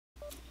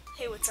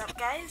Hey, what's up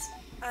guys?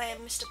 I am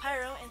Mr.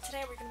 Pyro, and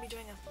today we're going to be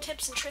doing a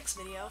tips and tricks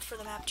video for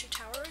the map 2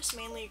 Towers,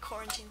 mainly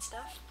quarantine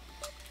stuff.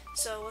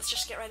 So let's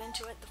just get right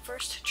into it. The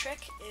first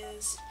trick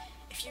is,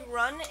 if you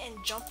run and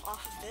jump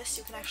off of this,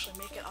 you can actually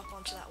make it up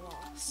onto that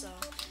wall. So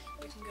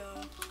you can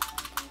go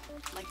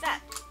like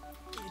that.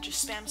 You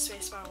just spam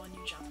spacebar when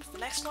you jump. The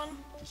next one,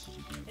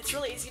 it's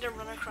really easy to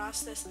run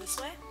across this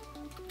way,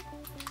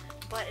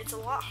 but it's a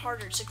lot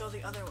harder to go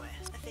the other way.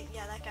 I think,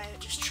 yeah, that guy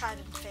just tried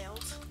and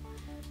failed.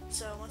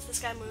 So once this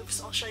guy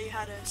moves, I'll show you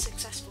how to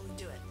successfully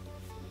do it.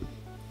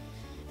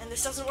 And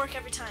this doesn't work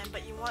every time,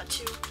 but you want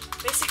to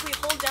basically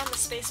hold down the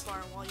spacebar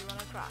while you run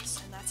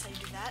across, and that's how you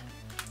do that.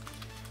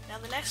 Now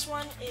the next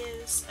one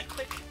is a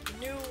quick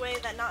new way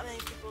that not many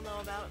people know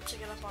about to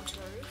get up onto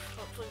the roof.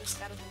 Hopefully this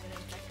guy doesn't get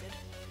infected.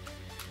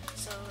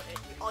 So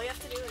all you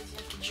have to do is you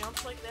have to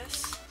jump like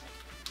this,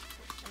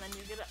 and then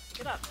you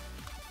get up.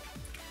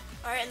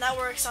 Alright, and that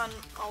works on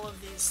all of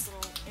these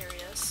little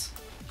areas.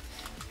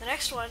 The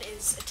next one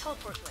is a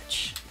teleport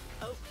glitch.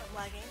 Oh, I'm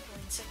lagging.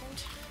 Wait a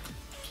second.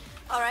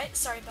 Alright,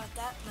 sorry about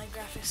that. My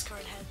graphics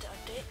card had to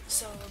update.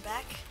 So we're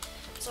back.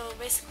 So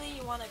basically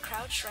you want to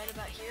crouch right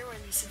about here where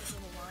you see this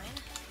little line,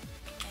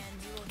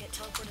 and you will get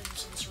teleported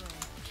into this room.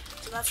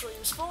 So that's really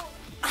useful.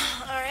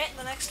 Alright,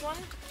 the next one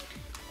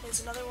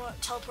is another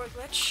teleport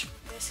glitch,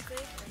 basically,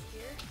 right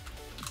here.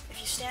 If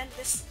you stand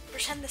this,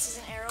 pretend this is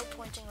an arrow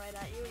pointing right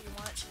at you, you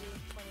want it to be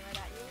pointing right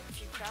at you.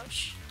 If you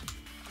crouch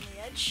on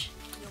the edge,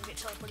 you'll get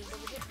teleported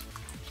over here.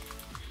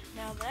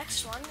 Now the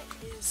next one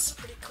is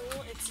pretty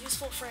cool. It's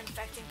useful for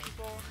infecting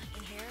people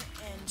in here,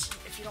 and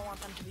if you don't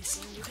want them to be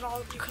seen, you can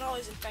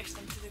always infect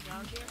them through the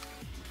ground here.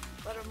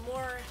 But a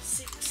more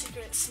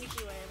secret,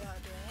 sneaky way about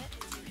doing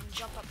it is you can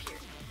jump up here.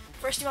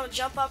 First you want to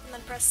jump up and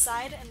then press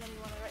side, and then you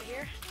want to right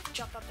here,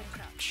 jump up and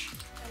crouch.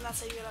 And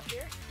that's how you get up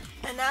here.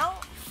 And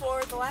now,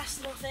 for the last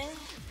little thing,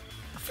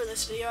 for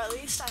this video at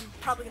least, I'm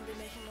probably going to be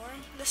making more.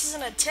 This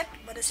isn't a tip,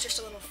 but it's just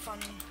a little fun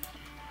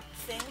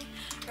thing.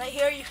 Right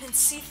here you can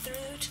see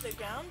through to the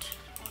ground.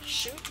 I'll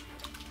shoot.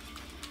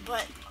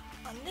 But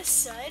on this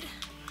side,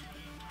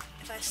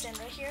 if I stand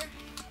right here,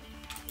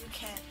 you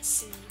can't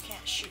see, you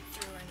can't shoot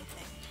through or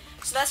anything.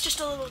 So that's just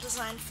a little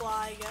design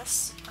flaw, I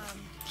guess.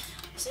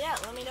 So yeah,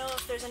 let me know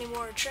if there's any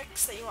more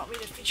tricks that you want me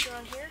to feature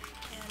on here,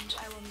 and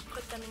I will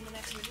put them in the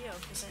next video,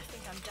 because I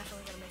think I'm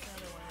definitely going to make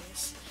another one of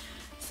these.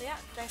 So yeah,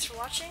 thanks for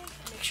watching,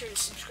 make sure to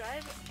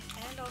subscribe,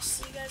 and I'll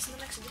see you guys in the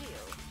next video.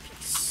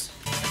 Peace.